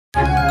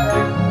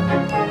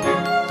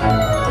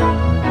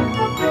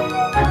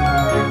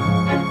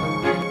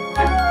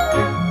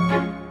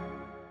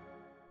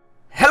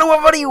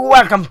everybody,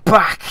 welcome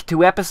back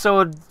to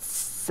episode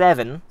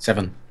 7.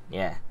 7.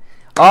 Yeah.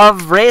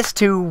 Of Race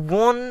to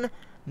 1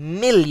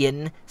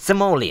 Million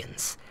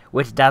Simoleons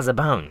with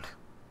DazzaBound.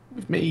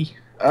 With me.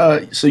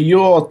 So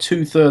you're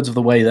 2/3 of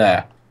the way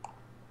there.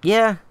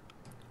 Yeah.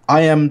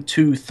 I am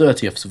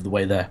 2/30ths of the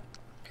way there.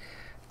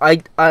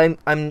 I'm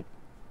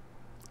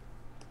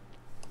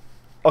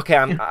okay,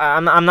 I'm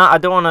not, I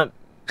don't want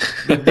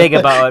to be big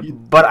about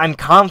it, but I'm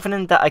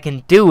confident that I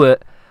can do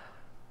it.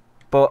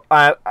 But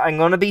I'm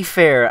going to be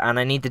fair, and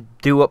I need to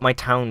do up my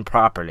town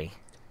properly.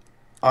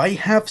 I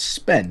have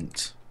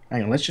spent...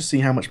 Hang on, let's just see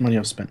how much money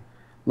I've spent.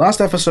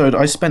 Last episode,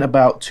 I spent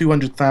about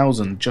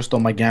 200,000 just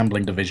on my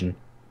gambling division.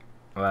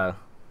 Wow.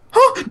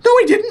 Oh, no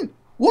I didn't!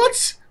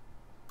 What?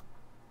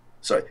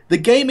 Sorry, the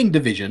gaming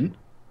division,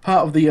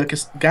 part of the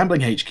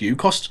gambling HQ,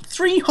 cost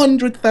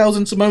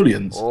 300,000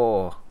 simoleons.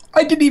 Oh.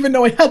 I didn't even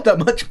know I had that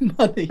much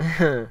money.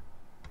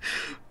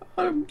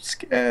 I'm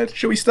scared.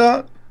 Shall we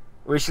start?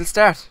 We shall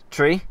start.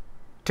 3,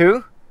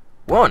 2,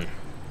 1.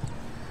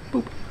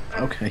 Boop.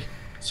 Okay,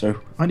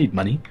 so I need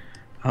money.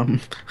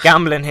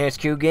 Gambling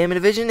HQ Gaming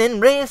Division in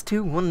Race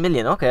to 1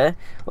 Million. Okay.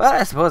 Well,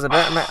 I suppose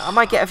I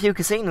might get a few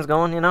casinos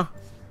going, you know.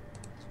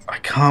 I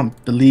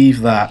can't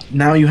believe that.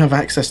 Now you have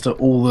access to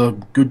all the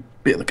good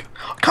bit.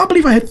 I can't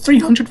believe I had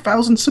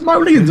 300,000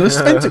 simoleons. I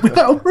spent it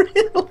without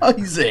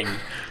realising.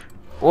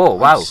 Oh,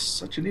 wow. I'm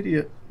such an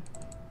idiot.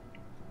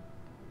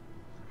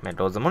 Made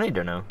loads of money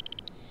there now.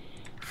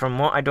 From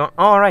what I don't...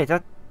 Oh, right.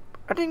 That...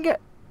 I didn't get...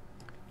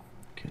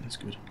 Okay, that's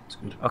good. That's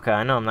good. Okay,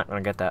 I know I'm not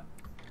going to get that.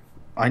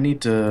 I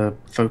need to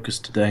focus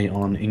today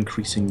on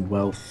increasing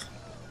wealth.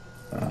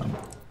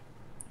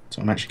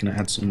 So I'm actually going to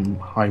add some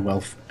high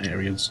wealth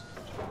areas.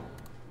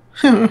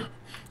 I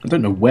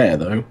don't know where,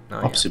 though.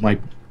 Oh, Opposite my...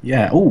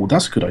 Yeah, oh,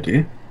 that's a good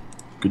idea.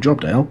 Good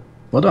job, Dale.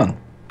 Well done.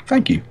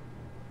 Thank you.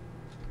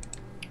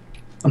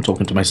 I'm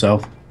talking to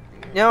myself.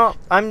 You know,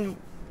 I'm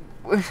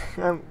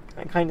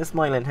kind of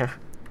smiling here.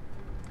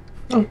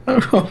 Oh,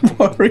 I'm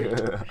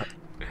worried.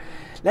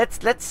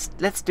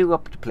 Let's do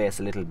up the place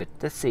a little bit.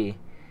 Let's see.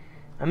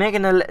 I'm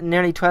making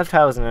nearly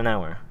 12,000 an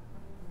hour.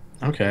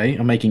 Okay,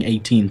 I'm making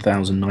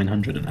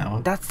 18,900 an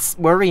hour. That's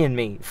worrying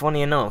me.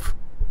 Funny enough.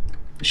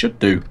 It should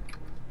do.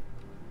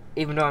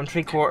 Even though I'm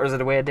 3/4 of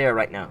the way there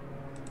right now.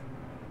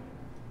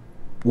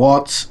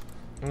 What?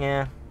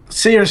 Yeah.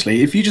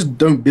 Seriously, if you just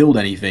don't build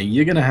anything,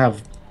 you're gonna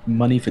have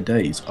money for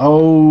days.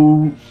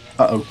 Oh.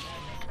 Uh-oh.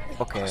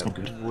 Okay, that's not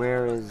good.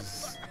 Where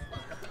is...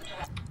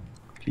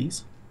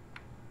 Please?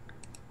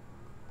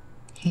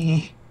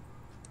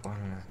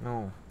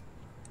 No.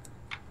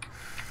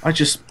 I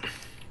just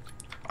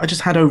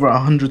had over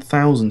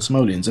 100,000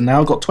 simoleons, and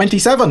now I've got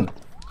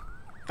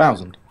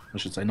 27,000. I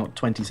should say, not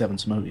 27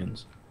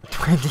 simoleons.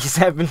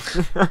 27.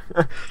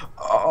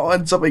 Oh,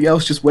 and something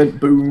else just went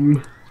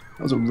boom.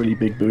 That was a really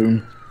big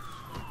boom.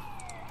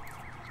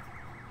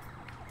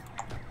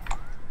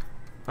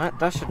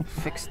 That should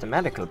fix the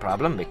medical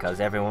problem because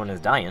everyone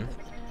is dying.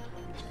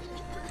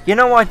 You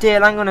know what,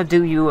 Dale? I'm gonna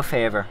do you a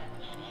favor.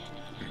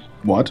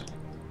 What?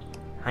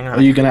 Hang on.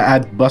 Are you gonna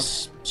add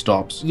bus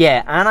stops?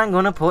 Yeah, and I'm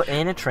gonna put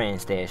in a train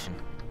station.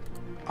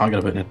 I'm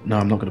gonna put in a... No,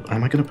 I'm not gonna...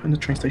 Am I gonna put in a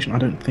train station? I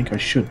don't think I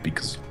should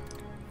because...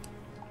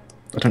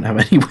 I don't have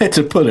anywhere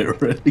to put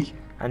it, really.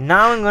 And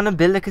now I'm gonna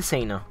build a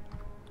casino.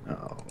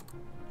 Oh.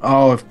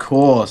 Oh, of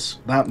course.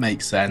 That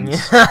makes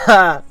sense.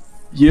 Yeah.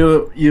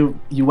 You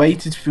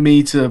waited for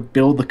me to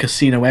build the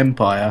casino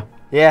empire.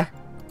 Yeah.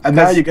 And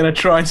now you're gonna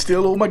try and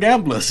steal all my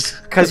gamblers.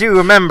 Because you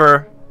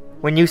remember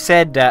when you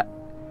said that,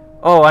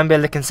 oh, I'm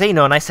building a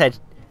casino, and I said,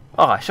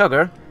 oh,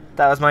 sugar,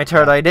 that was my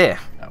third idea.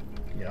 Oh,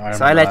 yeah,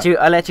 So I let you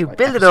like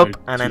build it up,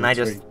 episode and 2 then or I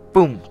 3. just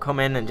boom come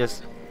in and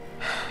just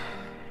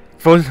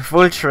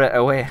vulture it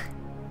away.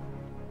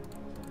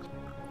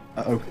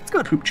 Uh-oh. It's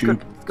good. Poop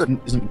tube It's good.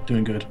 isn't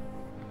doing good.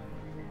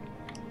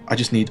 I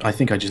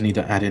think I just need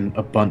to add in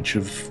a bunch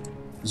of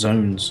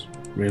zones,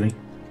 really.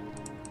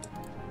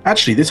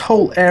 Actually, this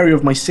whole area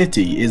of my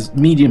city is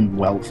medium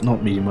wealth,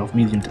 not medium wealth,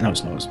 medium... No,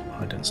 it's not as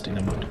high density.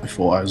 Never mind. I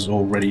thought I was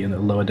already in a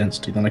lower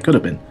density than I could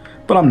have been.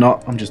 But I'm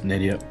not. I'm just an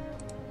idiot.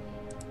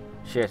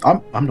 Shit.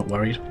 I'm not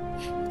worried.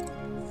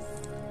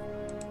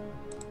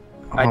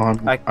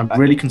 I'm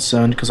really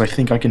concerned because I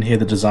think I can hear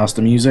the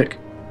disaster music.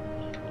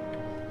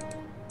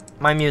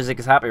 My music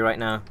is happy right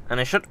now,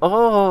 and I should...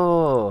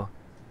 Oh!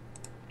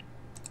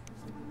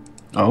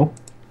 Oh?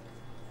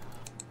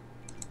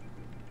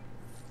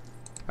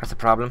 That's a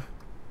problem.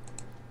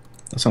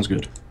 That sounds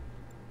good.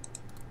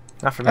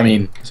 Not for me. I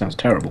mean, it sounds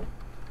terrible.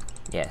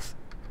 Yes.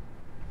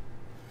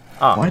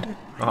 Oh. Why did...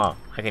 Oh,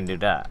 I can do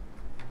that.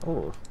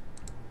 Oh.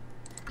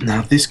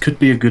 Now, this could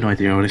be a good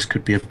idea, or this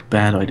could be a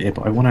bad idea,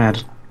 but I want to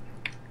add...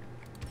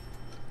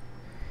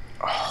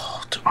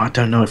 Oh, I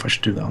don't know if I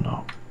should do that or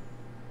not.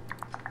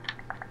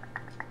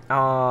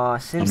 Oh,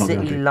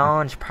 SimCity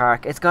Launch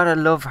Park. It's got a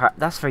love heart.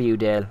 That's for you,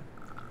 Dale.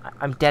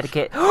 I'm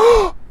dedicated.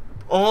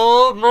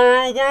 Oh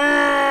my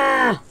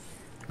god!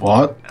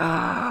 What?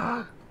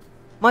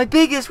 My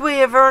biggest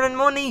way of earning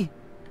money.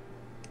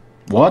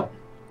 What?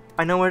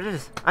 I know what it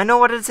is. I know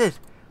what it is.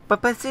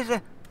 But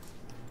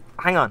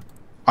hang on.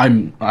 I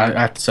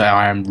have to say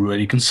I am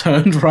really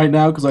concerned right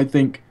now because I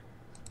think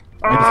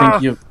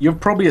you're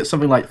probably at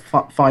something like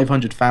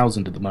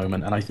 500,000 at the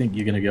moment, and I think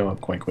you're going to go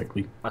up quite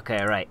quickly.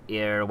 Okay, right.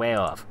 You're way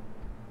off.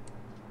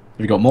 Have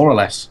you got more or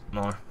less?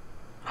 More.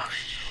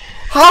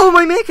 How am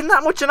I making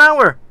that much an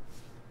hour?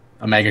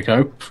 A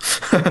Megaco,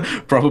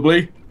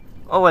 probably.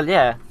 Oh well,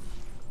 yeah.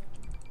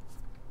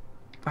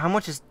 How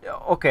much is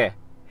okay?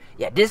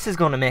 Yeah, this is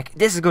gonna make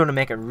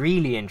it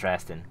really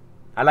interesting.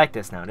 I like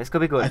this now. This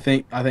could be good. I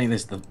think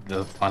this is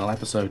the final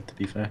episode. To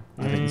be fair,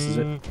 I think this is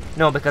it.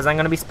 No, because I'm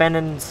gonna be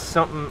spending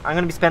something. I'm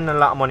gonna be spending a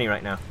lot of money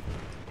right now.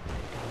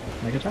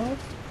 Mega Tower?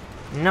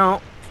 No.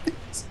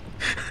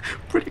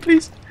 Pretty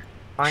please.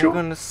 I'm Sure.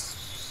 gonna.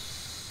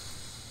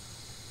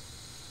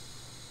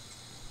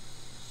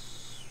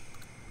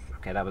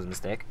 Okay, that was a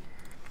mistake.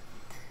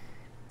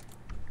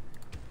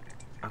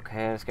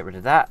 Okay, let's get rid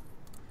of that.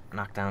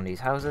 Knock down these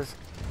houses.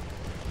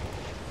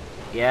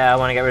 Yeah, I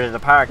want to get rid of the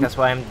park. That's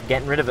why I'm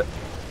getting rid of it.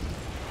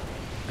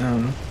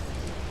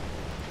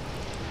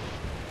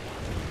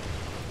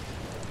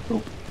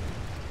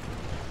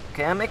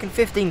 Okay, I'm making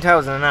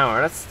 15,000 an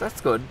hour.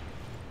 That's good.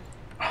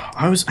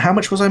 How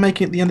much was I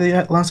making at the end of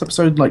the last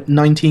episode? Like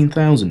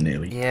 19,000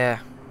 nearly. Yeah.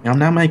 I'm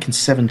now making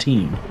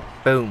 17.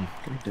 Boom.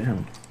 Go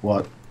down.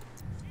 What?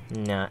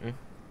 Nothing.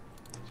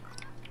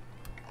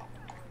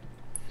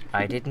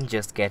 I didn't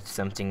just get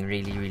something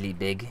really, really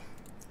big.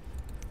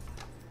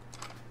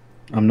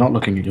 I'm not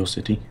looking at your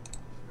city.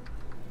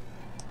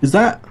 Is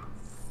that?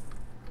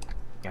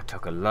 That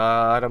took a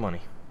lot of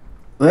money.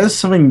 There's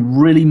something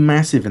really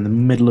massive in the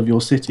middle of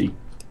your city.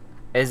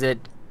 Is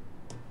it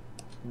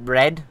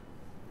red?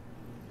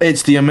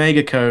 It's the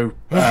Omega Co.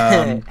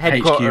 HQ,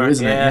 Headquarter,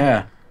 isn't it? yeah.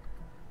 Yeah.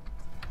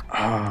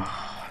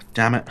 Ah,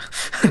 damn it.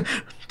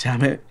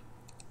 Damn it.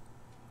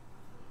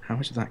 How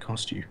much did that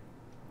cost you?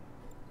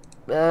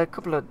 A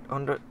couple of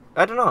hundred.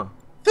 I don't know.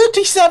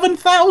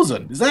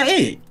 37,000. Is that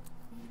it?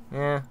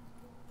 Yeah.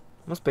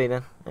 Must be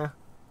then. Yeah.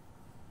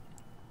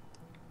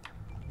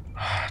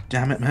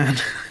 Damn it, man.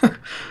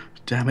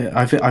 Damn it.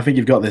 I think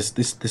you've got this.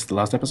 This is the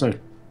last episode.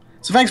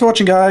 So thanks for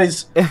watching,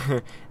 guys.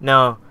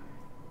 No.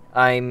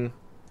 I'm.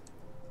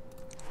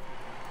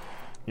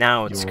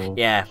 Now it's You're-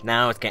 yeah.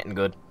 Now it's getting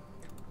good.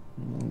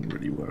 I'm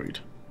really worried.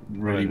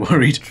 Really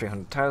worried.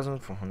 300,000,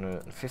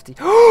 450.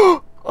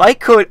 I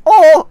could.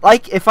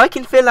 Like if I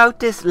can fill out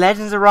this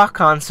Legends of Rock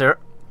concert,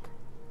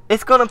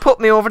 it's gonna put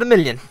me over the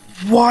million.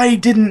 Why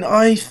didn't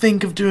I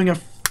think of doing a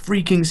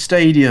freaking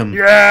stadium?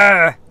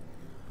 Yeah.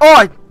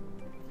 Oh.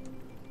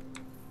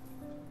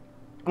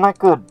 Not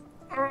good.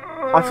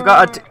 I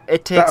forgot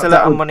it takes a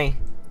lot of money.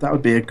 That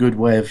would be a good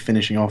way of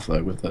finishing off,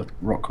 though, with the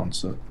rock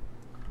concert.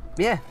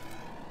 Yeah.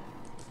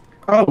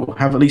 Oh,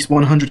 have at least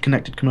 100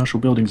 connected commercial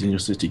buildings in your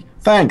city.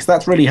 Thanks,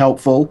 that's really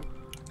helpful.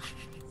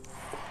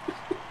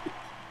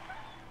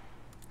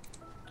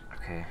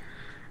 Okay.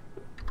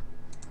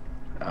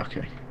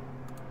 Okay.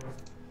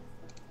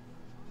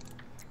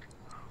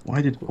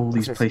 Why did all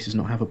these this? places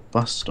not have a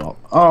bus stop?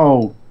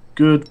 Oh,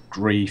 good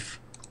grief.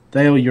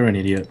 Dale, you're an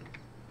idiot.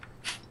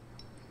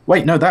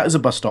 Wait, no, that is a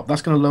bus stop.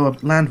 That's going to lower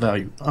land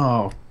value.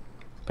 Oh,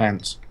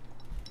 pants.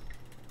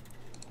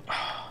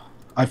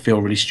 I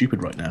feel really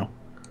stupid right now.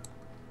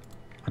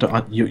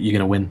 You're going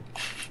to win.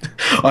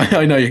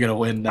 I know you're going to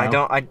win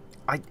now.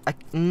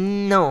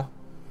 No.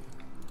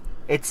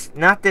 It's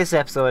not this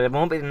episode. It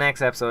won't be the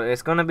next episode.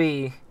 It's going to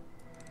be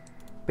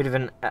a bit of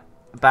a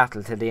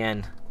battle to the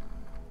end.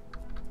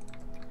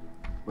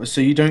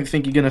 So you don't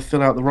think you're going to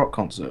fill out the rock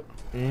concert?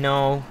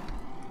 No.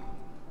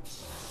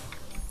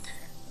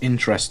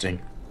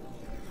 Interesting.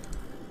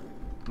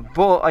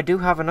 But I do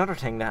have another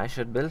thing that I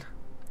should build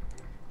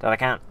that I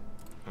can't,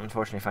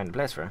 unfortunately, find a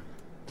place for.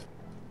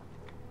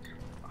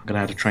 I'm going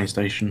to add a train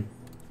station.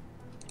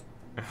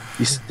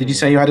 Did you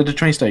say you added a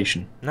train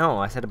station? No,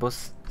 I said a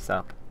bus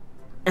stop.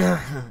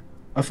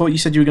 I thought you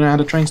said you were going to add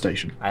a train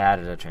station. I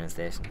added a train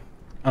station.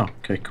 Oh,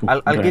 okay, cool.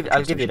 I'll I'm gonna add a give train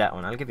you station. that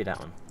one. I'll give you that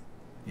one.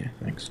 Yeah,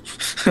 thanks.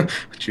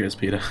 Cheers,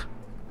 Peter.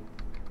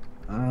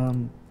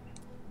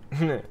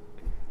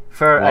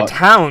 For a What?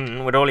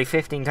 town with only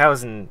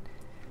 15,000 people.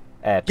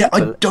 Yeah,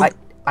 I don't.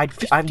 I'm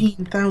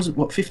 15,000.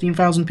 What?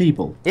 15,000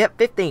 people? yep,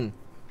 15.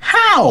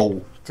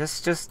 How?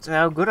 Just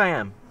how good I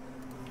am.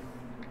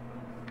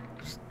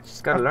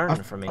 Just gotta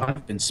learn from me.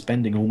 I've been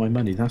spending all my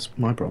money. That's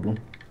my problem.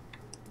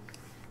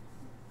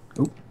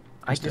 Oh,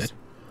 I he's just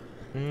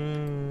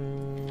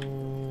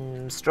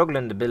dead.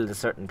 struggling to build a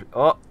certain.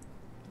 Oh,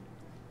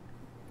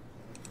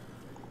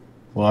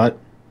 What?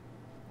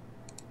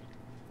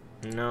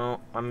 no,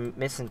 I'm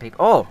missing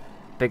people. Oh,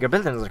 bigger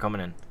buildings are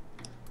coming in.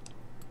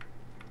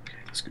 Okay,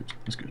 that's good.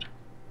 That's good.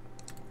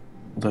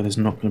 Although there's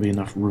not going to be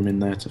enough room in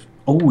there to.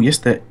 Oh, yes,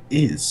 there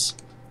is.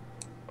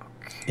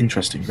 Okay.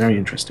 Interesting. Very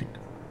interesting.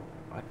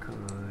 I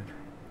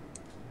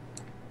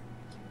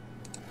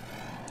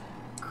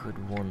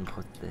could one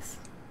put this.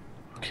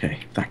 Okay,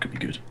 that could be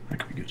good. That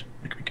could be good.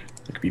 That could be good.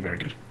 That could be very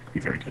good. That could be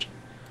very good.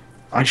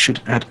 I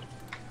should add.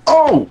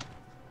 Oh.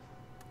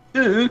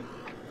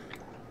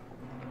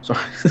 Sorry.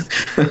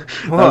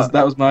 What?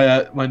 That was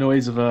my my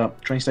noise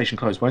of train station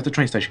closed. Why is the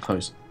train station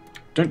closed?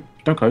 Don't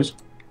close.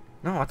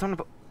 No, I don't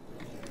know.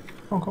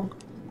 Honk honk.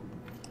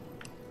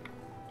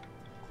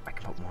 I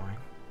can put more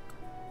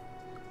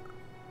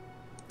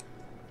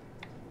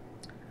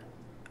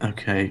in.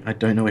 Okay, I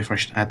don't know if I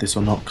should add this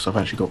or not because I've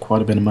actually got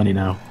quite a bit of money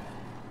now.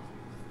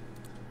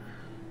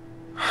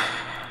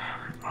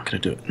 I'm gonna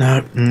do it.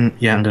 No,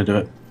 yeah, I'm gonna do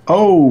it.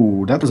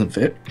 Oh, that doesn't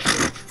fit.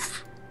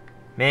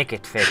 Make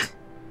it fit.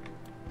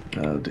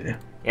 Oh dear.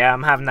 Yeah,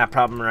 I'm having that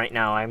problem right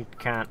now. I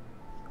can't.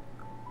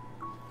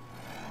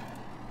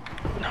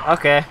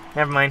 Okay,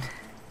 never mind.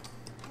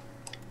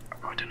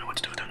 Oh, I don't know what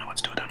to do. I don't know what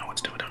to do. I don't know what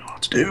to do. I don't know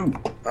what to do.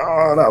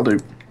 Oh, that'll do.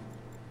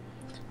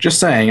 Just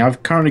saying,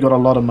 I've currently got a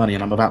lot of money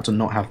and I'm about to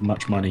not have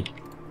much money.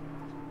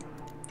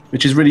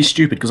 Which is really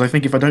stupid because I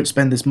think if I don't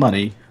spend this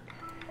money,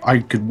 I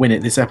could win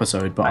it this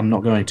episode, but I'm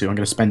not going to. I'm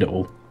going to spend it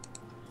all.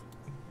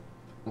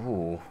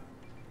 Ooh.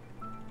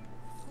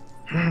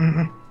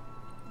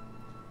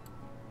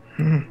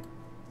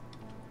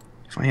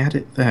 If I add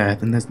it there,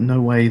 then there's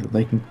no way that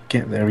they can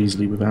get there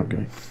easily without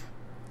going.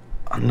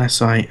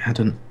 Unless I add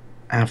an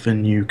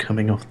avenue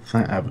coming off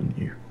that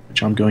avenue,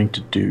 which I'm going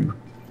to do.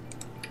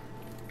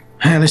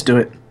 Let's do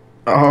it.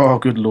 Oh,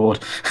 good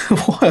lord.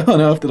 Why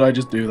on earth did I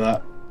just do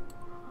that?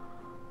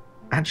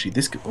 Actually,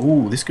 this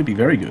could be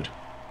very good.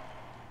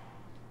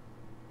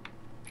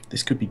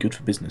 This could be good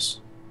for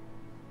business.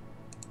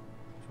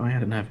 If I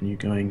had an avenue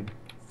going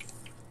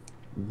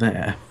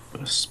there,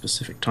 but a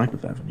specific type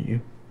of avenue,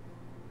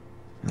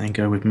 and then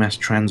go with mass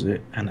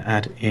transit and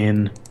add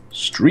in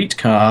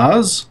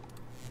streetcars.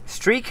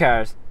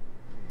 Streetcars?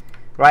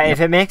 Right, Yep.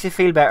 if it makes you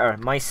feel better,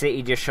 my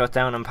city just shut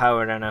down on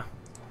power there now.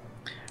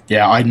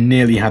 Yeah, I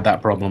nearly had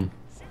that problem.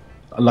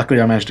 Luckily,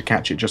 I managed to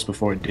catch it just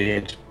before it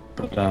did.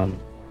 But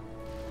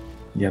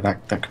yeah,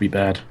 that could be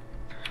bad.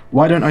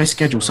 Why don't I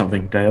schedule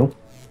something, Dale?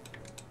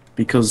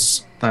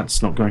 Because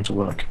that's not going to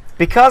work.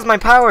 Because my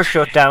power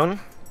shut down,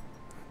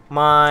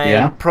 my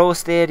Yeah? Pro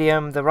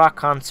Stadium, the rock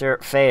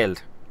concert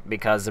failed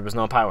because there was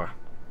no power.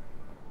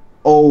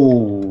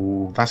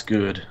 Oh, that's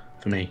good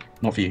for me.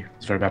 Not for you.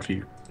 It's very bad for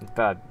you.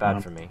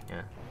 Bad for me,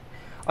 yeah.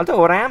 Although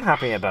what I am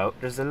happy about,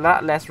 there's a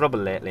lot less rubble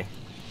lately.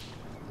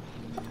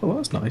 Oh,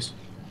 that's nice.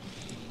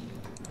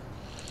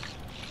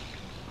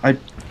 I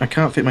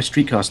can't fit my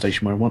streetcar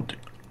station where I want to.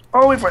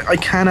 Oh, if I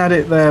can add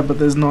it there, but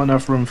there's not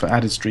enough room for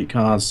added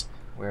streetcars.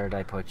 Where'd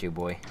I put you,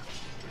 boy?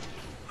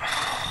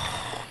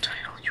 Oh, Dale,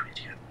 you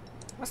idiot.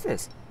 What's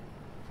this?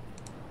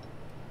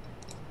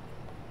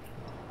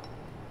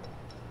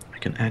 I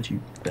can add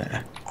you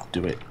there.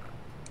 Do it.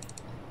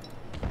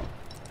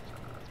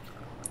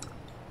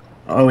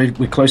 Oh,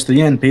 we're close to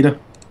the end, Peter.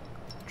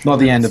 Not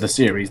the end of the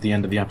series, the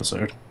end of the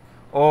episode.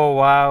 Oh,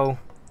 wow.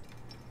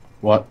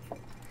 What?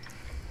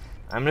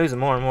 I'm losing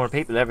more and more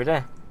people every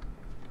day.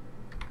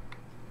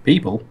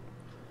 People?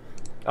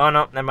 Oh,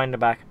 no, never mind, they're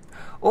back.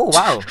 Oh,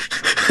 wow.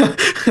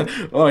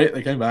 Alright,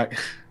 they came back.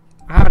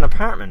 I have an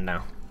apartment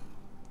now.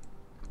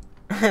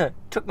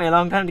 Took me a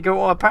long time to get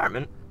an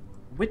apartment.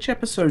 Which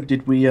episode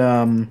did we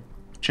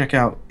check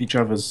out each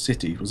other's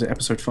city? Was it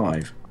episode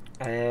 5?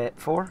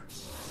 4?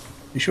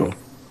 You sure?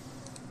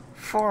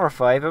 4 or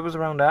 5, it was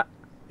around that.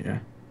 Yeah.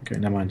 Okay,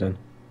 never mind then.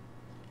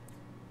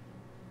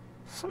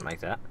 Something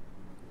like that.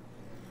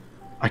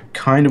 I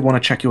kind of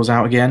want to check yours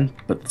out again,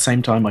 but at the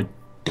same time I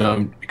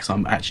don't because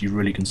I'm actually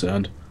really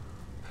concerned.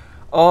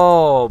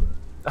 Oh,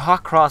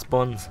 hot cross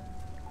buns.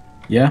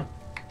 Yeah?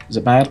 Is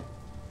it bad?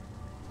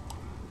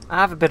 I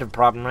have a bit of a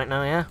problem right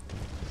now, yeah.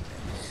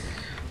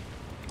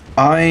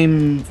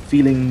 I'm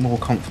feeling more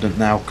confident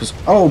now because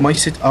my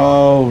city.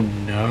 Oh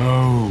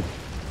no!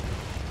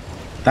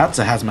 That's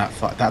a hazmat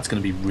fire. That's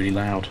going to be really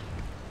loud.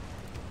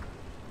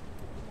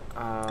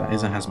 That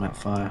is a hazmat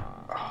fire.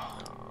 Oh,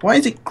 why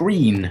is it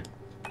green?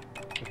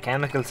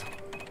 Chemicals.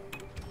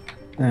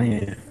 Oh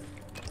yeah,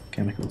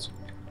 chemicals.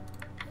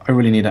 I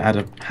really need to add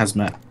a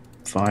hazmat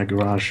fire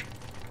garage,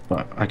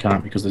 but I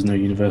can't because there's no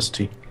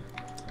university.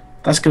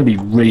 That's going to be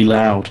really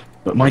loud,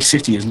 but my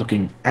city is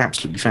looking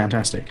absolutely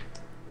fantastic.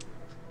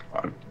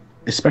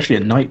 Especially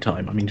at night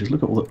time. I mean, just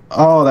look at all the...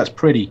 Oh, that's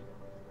pretty.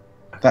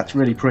 That's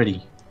really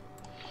pretty.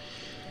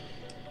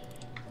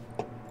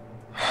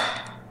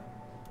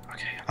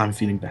 Okay, I'm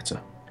feeling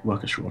better.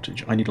 Worker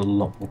shortage. I need a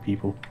lot more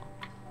people.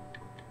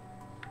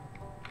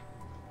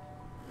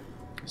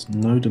 There's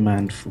no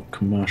demand for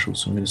commercial,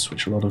 so I'm going to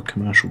switch a lot of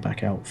commercial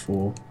back out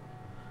for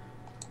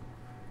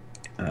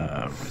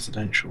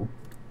residential.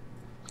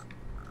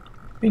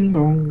 Bing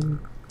bong.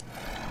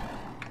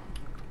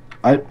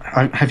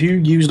 Have you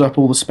used up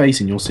all the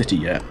space in your city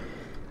yet?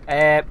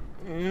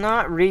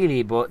 Not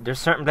really, but there's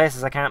certain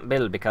places I can't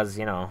build because,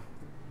 you know.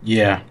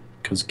 Yeah,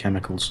 because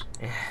chemicals.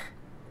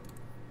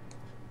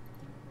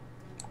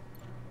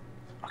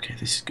 Okay,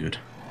 this is good.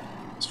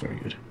 It's very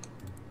good.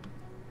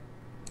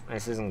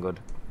 This isn't good.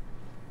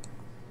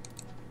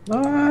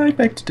 I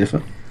beg to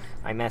differ.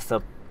 I messed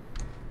up.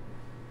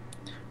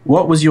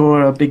 What was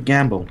your big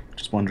gamble?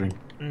 Just wondering.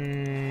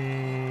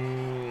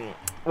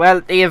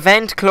 Well, the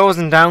event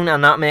closing down and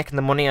not making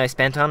the money I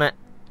spent on it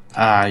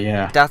Ah,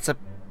 yeah. That's a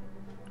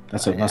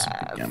That's a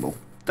big gamble.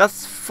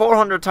 that's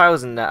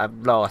 400,000 that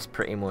I've lost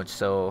pretty much.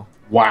 So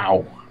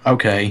Wow.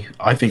 Okay,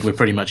 I think we're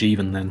pretty much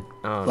even then.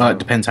 oh, Well, no. it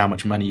depends how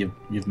much money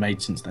you've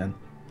made since then.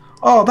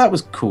 Oh, that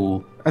was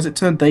cool. As it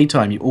turned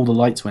daytime, all the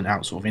lights went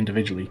out sort of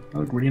individually. That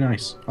looked really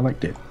nice. I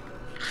liked it.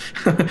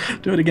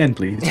 Do it again,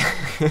 please.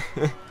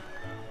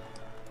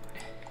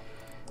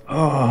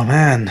 Oh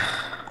man.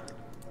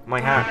 My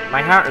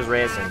heart is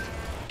racing.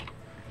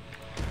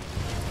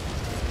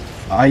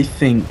 I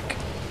think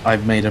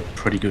I've made a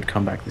pretty good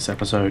comeback this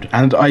episode,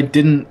 and I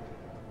didn't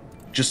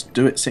just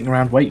do it sitting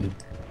around waiting.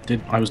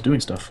 I was doing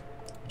stuff,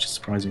 which is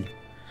surprising.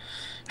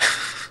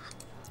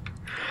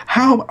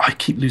 How I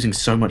keep losing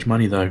so much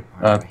money though,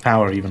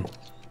 power even.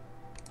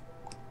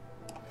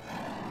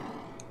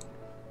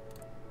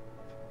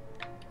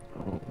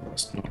 Oh,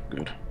 that's not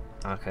good.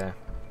 Okay.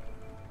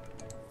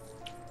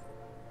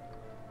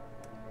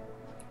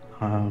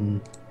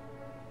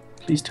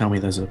 Please tell me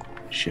there's a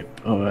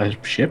ship. Oh, a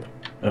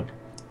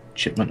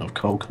shipment of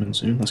coal coming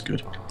soon. That's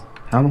good.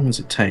 How long does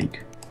it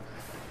take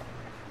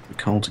the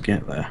coal to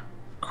get there?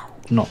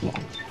 Not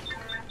long.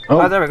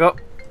 Oh, there we go.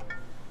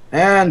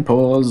 And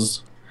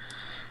pause.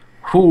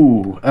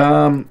 Whew.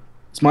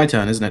 It's my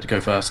turn, isn't it, to go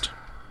first?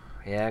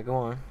 Yeah, go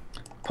on.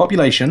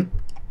 Population.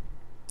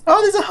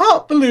 Oh, there's a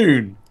heart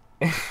balloon.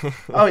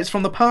 Oh, it's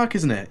from the park,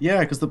 isn't it? Yeah,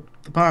 because the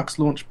parks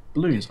launch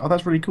balloons. Oh,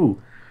 that's really cool.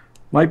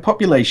 My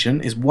population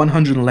is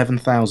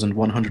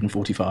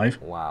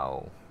 111,145.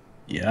 Wow.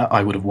 Yeah,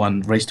 I would have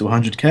won Race to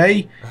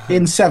 100k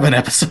in 7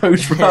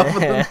 episodes rather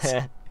than...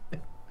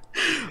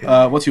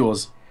 what's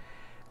yours?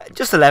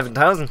 Just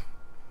 11,000.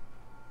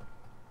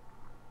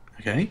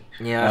 Okay.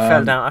 Yeah, I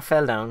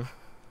fell down.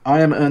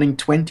 I am earning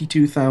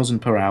 22,000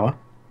 per hour.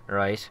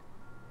 Right.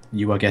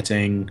 You are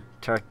getting...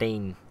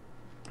 13.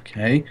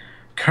 Okay.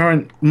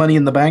 Current money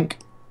in the bank,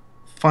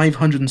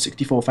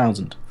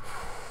 564,000.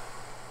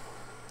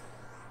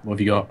 What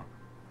have you got?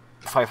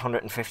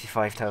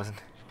 555,000.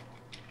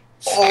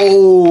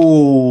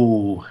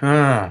 Oh!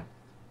 Ah.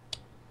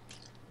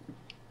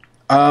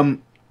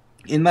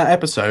 In that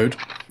episode,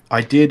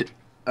 I did...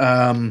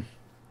 I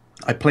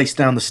placed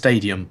down the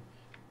stadium.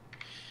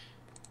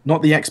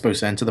 Not the Expo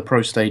Centre, the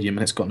Pro Stadium,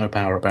 and it's got no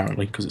power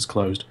apparently because it's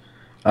closed.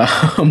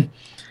 And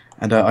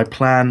I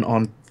plan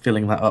on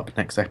filling that up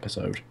next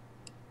episode.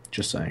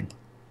 Just saying.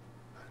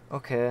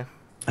 Okay.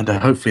 And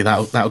hopefully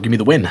that'll give me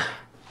the win.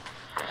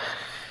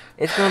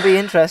 It's going to be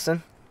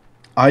interesting.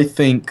 I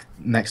think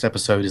next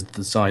episode is the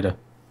decider.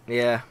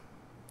 Yeah.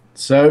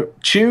 So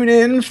tune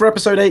in for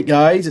episode 8,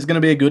 guys. It's going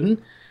to be a good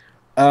one.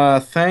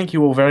 Thank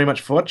you all very much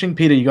for watching.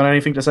 Peter, you got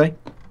anything to say?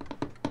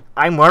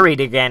 I'm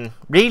worried again.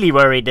 Really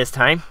worried this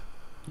time.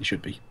 You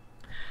should be.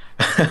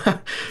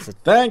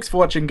 Thanks for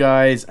watching,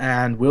 guys,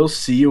 and we'll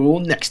see you all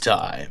next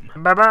time.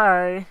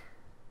 Bye-bye.